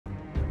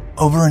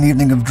Over an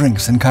evening of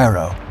drinks in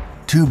Cairo,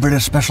 two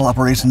British Special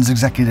Operations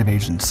executive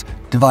agents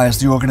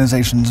devised the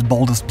organization's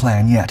boldest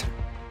plan yet.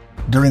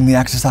 During the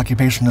Axis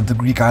occupation of the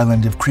Greek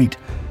island of Crete,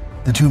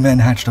 the two men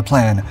hatched a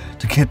plan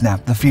to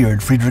kidnap the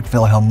feared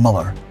Friedrich-Willhelm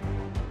Müller.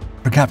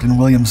 For Captain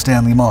William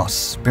Stanley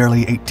Moss,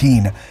 barely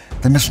 18,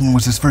 the mission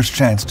was his first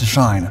chance to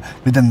shine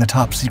within the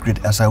top-secret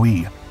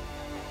SOE.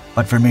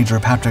 But for Major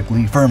Patrick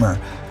Leigh Fermor,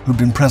 who'd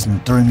been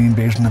present during the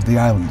invasion of the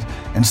island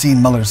and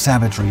seen Muller's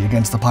savagery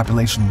against the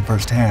population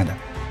firsthand,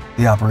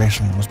 the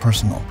operation was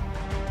personal.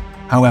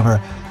 However,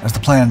 as the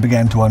plan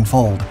began to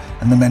unfold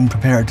and the men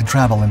prepared to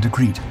travel into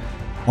Crete,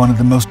 one of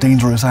the most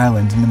dangerous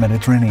islands in the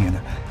Mediterranean,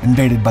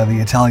 invaded by the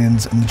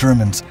Italians and the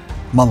Germans,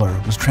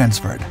 Muller was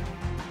transferred.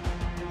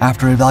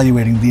 After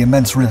evaluating the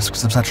immense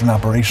risks of such an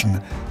operation,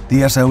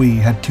 the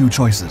SOE had two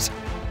choices: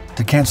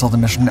 to cancel the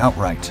mission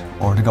outright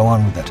or to go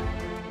on with it.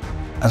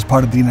 As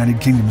part of the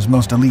United Kingdom's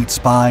most elite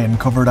spy and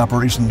covert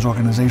operations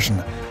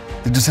organization,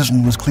 the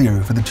decision was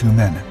clear for the two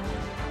men: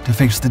 to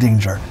face the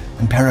danger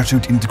and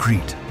parachute into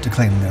Crete to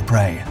claim their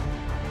prey.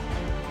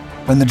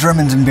 When the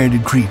Germans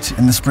invaded Crete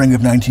in the spring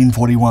of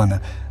 1941,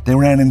 they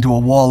ran into a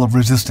wall of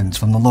resistance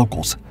from the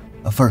locals,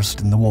 a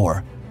first in the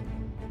war.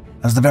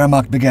 As the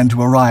Wehrmacht began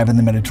to arrive in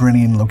the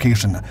Mediterranean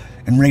location,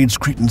 enraged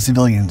Cretan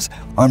civilians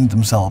armed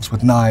themselves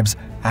with knives,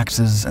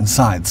 axes, and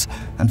scythes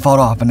and fought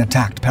off and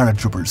attacked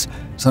paratroopers,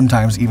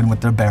 sometimes even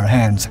with their bare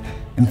hands,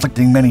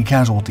 inflicting many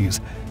casualties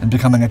and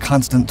becoming a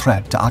constant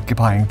threat to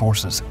occupying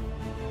forces.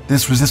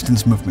 This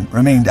resistance movement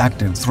remained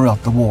active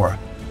throughout the war.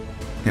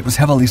 It was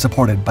heavily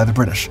supported by the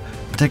British,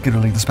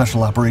 particularly the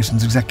Special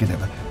Operations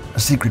Executive, a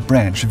secret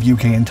branch of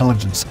UK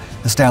intelligence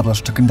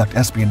established to conduct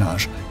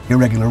espionage,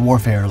 irregular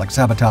warfare like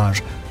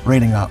sabotage,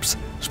 raiding ops,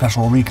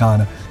 special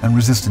recon, and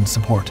resistance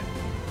support.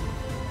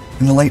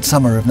 In the late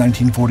summer of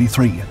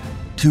 1943,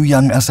 two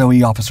young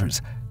SOE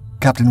officers,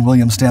 Captain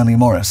William Stanley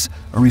Moss,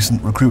 a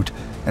recent recruit,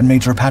 and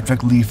Major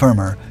Patrick Leigh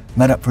Fermor,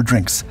 met up for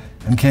drinks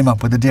and came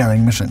up with a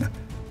daring mission: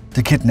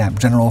 to kidnap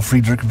General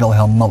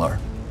Friedrich-Willhelm Müller.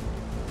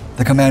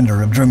 The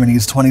commander of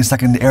Germany's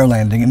 22nd Air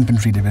Landing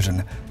Infantry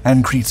Division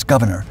and Crete's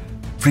governor,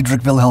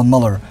 Friedrich-Willhelm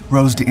Müller,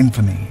 rose to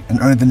infamy and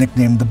earned the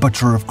nickname the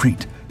Butcher of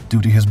Crete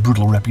due to his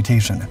brutal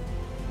reputation.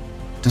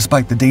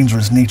 Despite the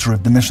dangerous nature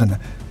of the mission,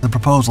 the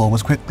proposal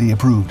was quickly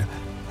approved,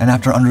 and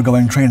after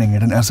undergoing training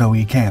at an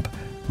SOE camp,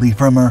 Leigh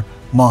Fermor,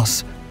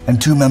 Moss,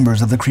 and two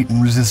members of the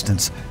Cretan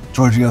resistance,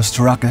 Georgios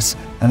Stavrakis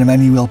and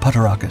Emmanuel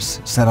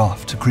Patarakis, set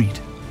off to Crete.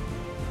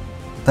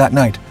 That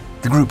night,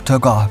 the group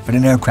took off in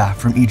an aircraft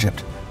from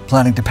Egypt,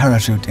 planning to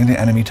parachute into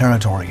enemy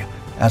territory,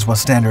 as was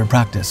standard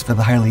practice for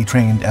the highly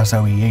trained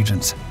SOE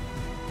agents.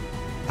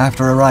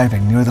 After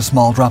arriving near the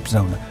small drop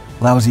zone,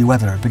 lousy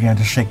weather began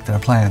to shake their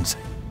plans.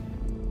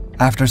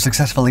 After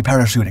successfully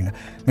parachuting,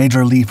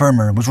 Major Leigh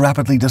Fermor was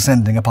rapidly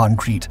descending upon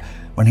Crete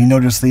when he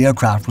noticed the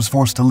aircraft was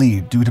forced to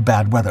leave due to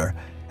bad weather,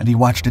 and he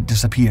watched it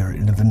disappear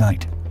into the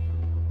night.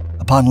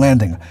 Upon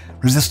landing,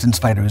 resistance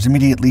fighters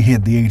immediately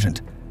hid the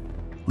agent.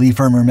 Leigh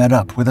Fermor met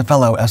up with a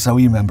fellow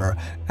SOE member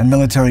and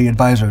military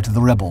advisor to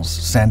the rebels,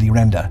 Sandy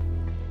Renda.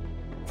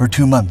 For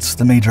 2 months,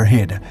 the major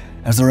hid,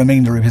 as the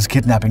remainder of his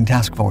kidnapping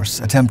task force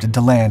attempted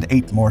to land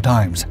 8 more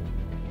times.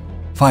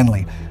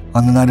 Finally,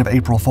 on the night of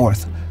April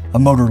 4th, a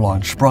motor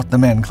launch brought the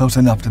men close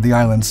enough to the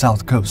island's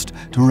south coast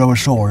to row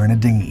ashore in a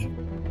dinghy.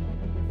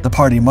 The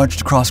party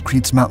marched across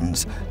Crete's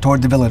mountains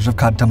toward the village of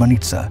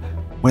Kadtamanitsa,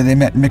 where they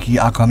met Mickey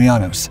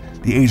Akomianos,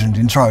 the agent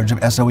in charge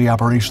of SOE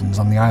operations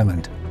on the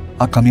island.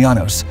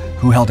 Akomianos,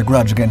 who held a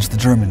grudge against the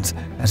Germans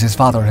as his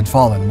father had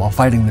fallen while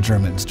fighting the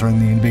Germans during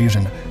the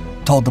invasion,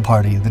 told the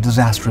party the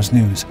disastrous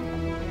news.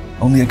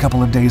 Only a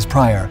couple of days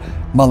prior,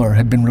 Muller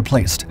had been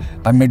replaced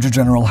by Major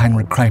General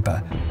Heinrich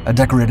Kripe, a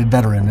decorated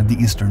veteran of the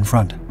Eastern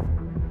Front.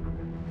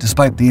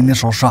 Despite the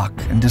initial shock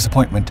and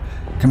disappointment,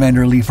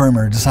 Commander Leigh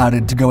Fermor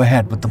decided to go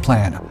ahead with the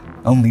plan,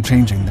 only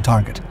changing the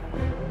target.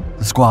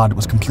 The squad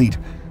was complete,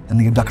 and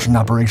the abduction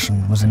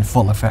operation was in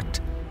full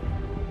effect.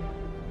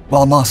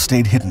 While Moss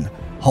stayed hidden,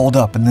 holed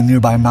up in the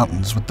nearby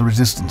mountains with the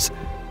resistance,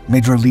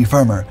 Major Leigh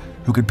Fermor,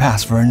 who could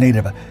pass for a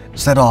native,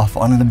 set off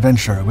on an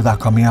adventure with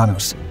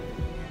Akomianos.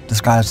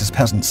 Disguised as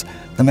peasants,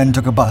 the men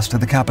took a bus to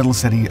the capital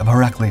city of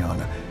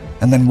Heraklion,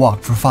 and then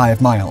walked for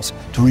 5 miles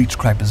to reach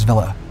Kripe's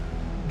villa.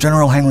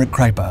 General Heinrich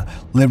Kripe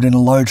lived in a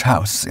large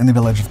house in the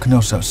village of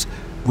Knossos,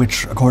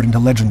 which, according to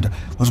legend,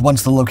 was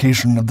once the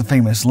location of the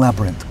famous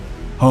Labyrinth,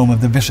 home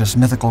of the vicious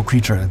mythical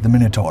creature, the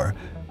Minotaur,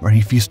 where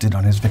he feasted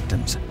on his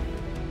victims.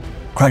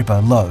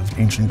 Kripe loved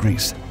ancient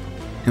Greece.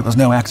 It was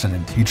no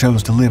accident he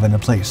chose to live in a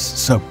place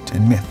soaked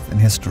in myth and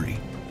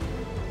history.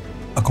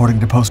 According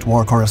to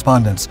post-war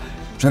correspondence,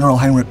 General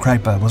Heinrich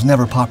Kripe was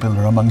never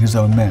popular among his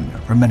own men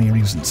for many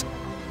reasons.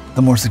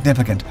 The more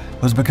significant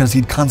was because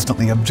he'd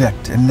constantly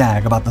object and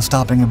nag about the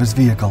stopping of his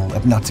vehicle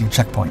at Nazi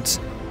checkpoints.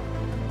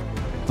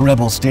 The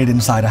rebels stayed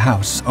inside a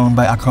house owned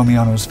by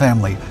Akomianos'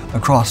 family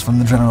across from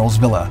the general's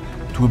villa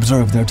to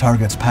observe their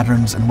targets'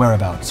 patterns and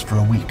whereabouts for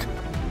a week.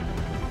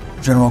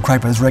 General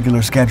Kripe's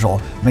regular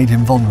schedule made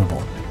him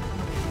vulnerable.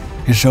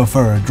 His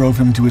chauffeur drove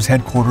him to his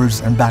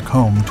headquarters and back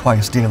home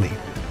twice daily,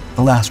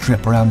 the last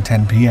trip around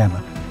 10 p.m.,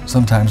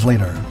 sometimes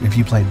later if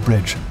he played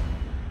bridge.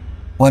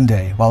 One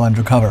day, while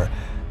undercover,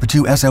 the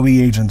two SOE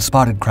agents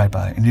spotted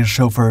Crete in his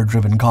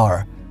chauffeur-driven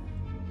car.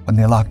 When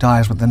they locked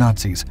eyes with the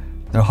Nazis,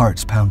 their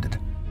hearts pounded.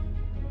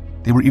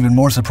 They were even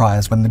more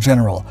surprised when the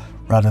general,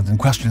 rather than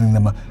questioning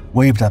them,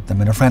 waved at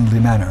them in a friendly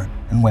manner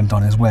and went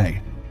on his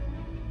way.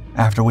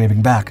 After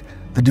waving back,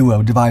 the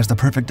duo devised the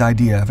perfect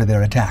idea for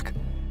their attack: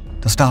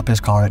 to stop his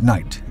car at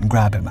night and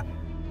grab him.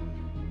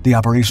 The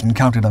operation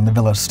counted on the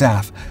villa's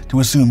staff to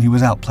assume he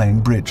was out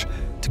playing bridge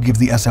to give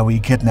the SOE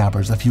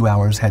kidnappers a few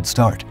hours head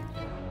start.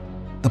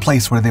 The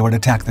place where they would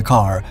attack the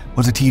car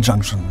was a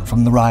T-junction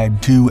from the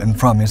ride to and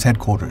from his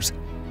headquarters.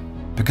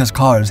 Because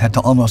cars had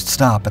to almost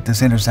stop at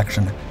this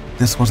intersection,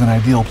 this was an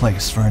ideal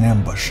place for an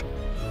ambush.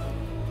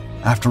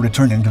 After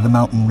returning to the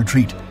mountain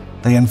retreat,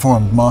 they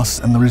informed Moss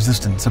and the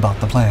resistance about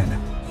the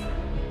plan.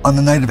 On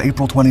the night of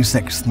April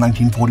 26,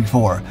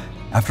 1944,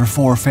 after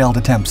 4 failed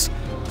attempts,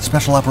 the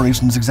Special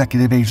Operations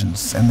Executive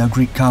Agents and their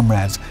Greek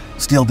comrades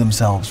steeled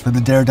themselves for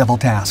the daredevil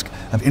task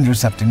of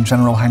intercepting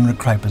General Heinrich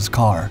Crepe's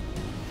car.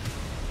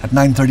 At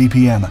 9:30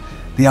 p.m.,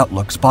 the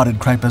Outlook spotted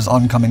Crepe's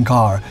oncoming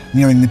car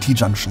nearing the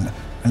T-junction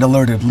and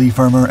alerted Leigh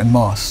Fermor and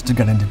Moss to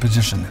get into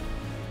position.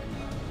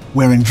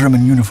 Wearing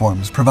German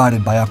uniforms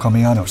provided by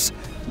Alcomianos,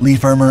 Leigh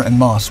Fermor and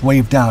Moss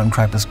waved down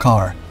Crepe's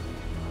car.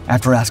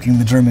 After asking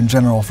the German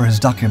general for his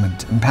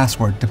document and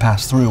password to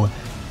pass through,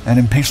 an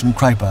impatient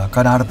Crepe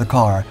got out of the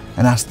car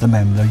and asked the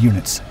men their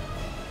units.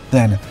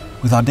 Then,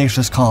 with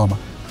audacious calm,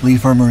 Leigh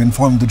Fermor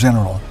informed the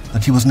general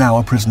that he was now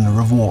a prisoner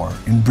of war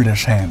in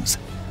British hands.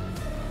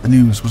 The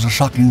news was a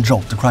shocking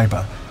jolt to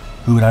Crepe,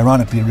 who had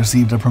ironically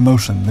received a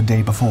promotion the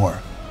day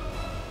before.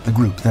 The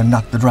group then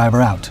knocked the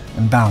driver out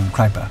and bound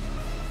Crepe.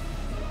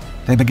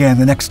 They began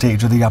the next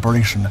stage of the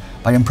operation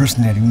by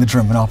impersonating the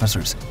German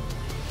officers.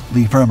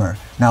 Leigh Fermor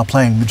now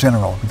playing the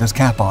general with his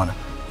cap on,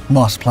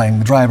 Moss playing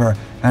the driver,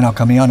 and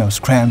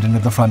Alcomianos crammed into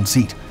the front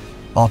seat,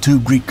 while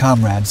 2 Greek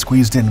comrades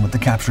squeezed in with the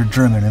captured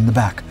German in the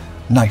back,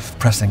 knife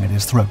pressing at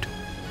his throat.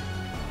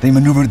 They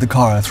maneuvered the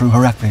car through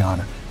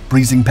Heraklion,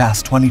 breezing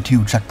past 22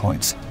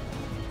 checkpoints.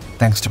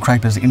 Thanks to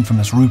Crepe's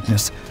infamous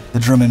rudeness, the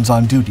Germans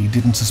on duty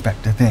didn't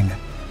suspect a thing.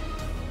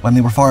 When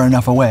they were far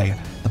enough away,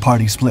 the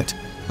party split,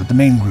 with the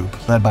main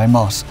group, led by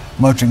Moss,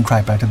 marching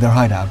Crepe to their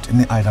hideout in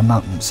the Ida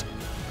Mountains.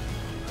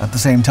 At the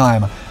same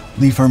time,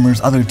 Leigh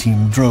Fermor's other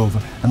team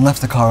drove and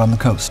left the car on the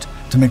coast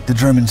to make the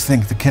Germans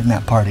think the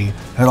kidnap party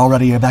had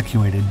already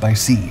evacuated by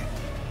sea.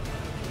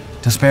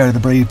 To spare the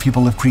brave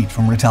people of Crete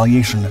from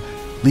retaliation,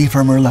 Leigh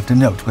Fermor left a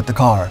note with the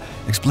car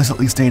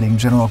explicitly stating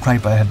General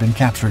Crepe had been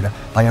captured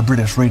by a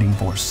British raiding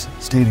force,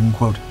 stating,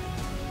 quote,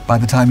 "By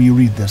the time you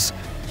read this,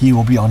 he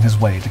will be on his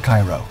way to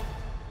Cairo."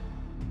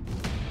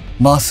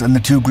 Moss and the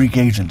 2 Greek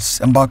agents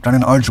embarked on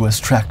an arduous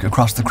trek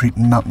across the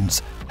Cretan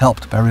mountains,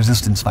 helped by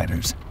resistance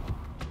fighters.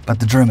 But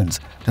the Germans,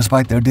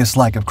 despite their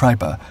dislike of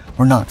Crepe,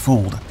 were not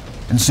fooled,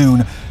 and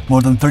soon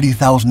more than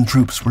 30,000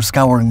 troops were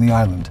scouring the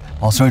island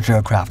while search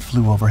aircraft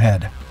flew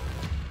overhead.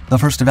 The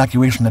first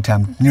evacuation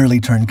attempt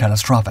nearly turned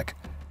catastrophic.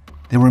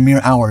 They were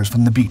mere hours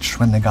from the beach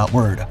when they got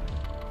word.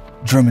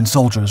 German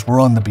soldiers were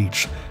on the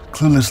beach,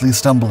 cluelessly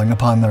stumbling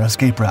upon their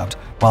escape route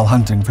while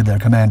hunting for their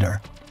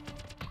commander.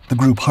 The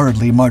group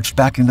hurriedly marched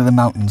back into the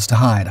mountains to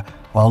hide,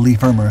 while Leigh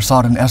Fermor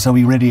sought an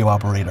SOE radio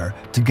operator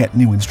to get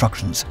new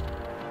instructions.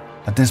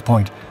 At this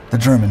point, the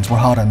Germans were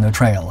hot on their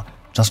trail,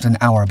 just an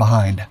hour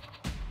behind.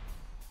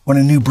 When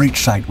a new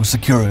breach site was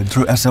secured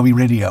through SOE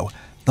radio,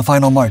 the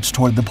final march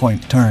toward the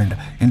point turned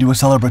into a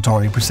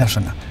celebratory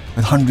procession,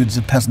 with hundreds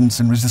of peasants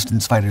and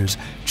resistance fighters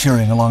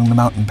cheering along the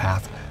mountain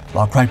path,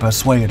 while Crepe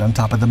swayed on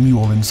top of the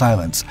mule in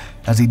silence,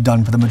 as he'd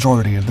done for the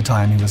majority of the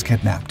time he was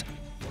kidnapped.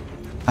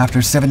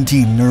 After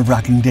 17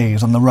 nerve-wracking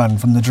days on the run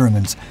from the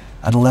Germans,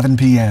 at 11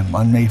 p.m.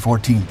 on May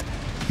 14th,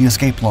 the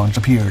escape launch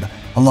appeared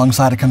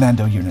alongside a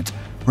commando unit,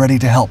 ready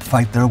to help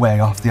fight their way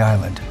off the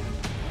island.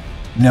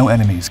 No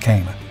enemies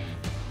came.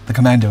 The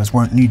commandos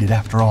weren't needed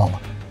after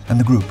all, and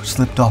the group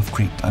slipped off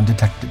Crete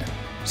undetected,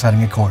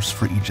 setting a course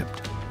for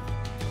Egypt.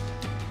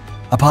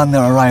 Upon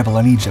their arrival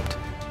in Egypt,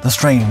 the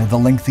strain of the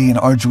lengthy and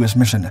arduous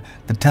mission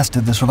that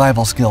tested the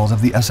survival skills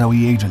of the SOE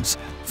agents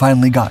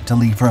finally got to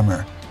Leigh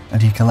Fermor,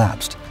 and he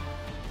collapsed.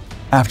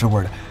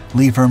 Afterward,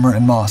 Leigh Fermor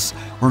and Moss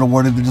were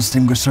awarded the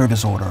Distinguished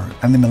Service Order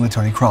and the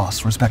Military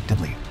Cross,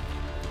 respectively.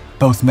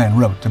 Both men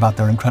wrote about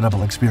their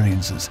incredible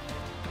experiences.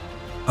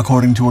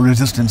 According to a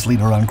resistance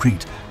leader on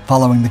Crete,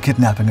 following the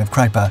kidnapping of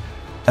Crepe,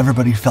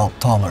 everybody felt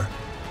taller.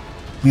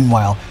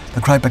 Meanwhile,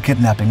 the Crepe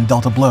kidnapping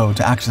dealt a blow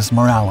to Axis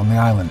morale on the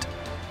island.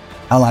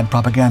 Allied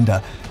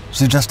propaganda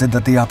suggested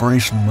that the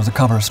operation was a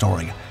cover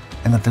story,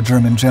 and that the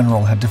German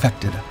general had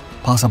defected,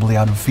 possibly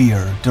out of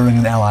fear, during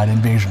an Allied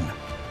invasion.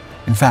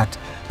 In fact,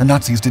 the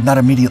Nazis did not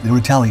immediately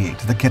retaliate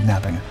to the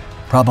kidnapping,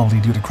 probably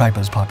due to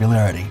Crepe's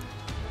popularity.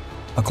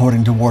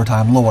 According to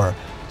wartime lore,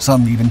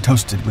 some even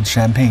toasted with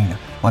champagne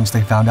once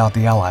they found out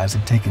the Allies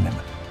had taken him.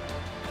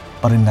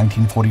 But in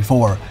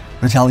 1944,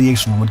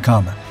 retaliation would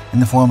come in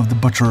the form of the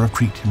Butcher of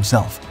Crete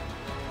himself.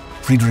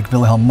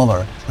 Friedrich-Willhelm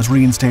Müller was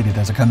reinstated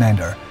as a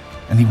commander,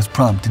 and he was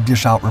prompt to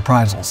dish out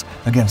reprisals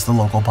against the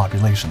local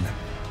population.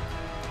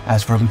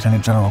 As for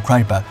Lieutenant General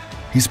Crete,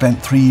 he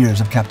spent 3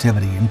 years of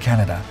captivity in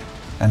Canada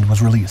and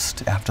was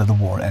released after the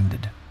war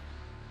ended.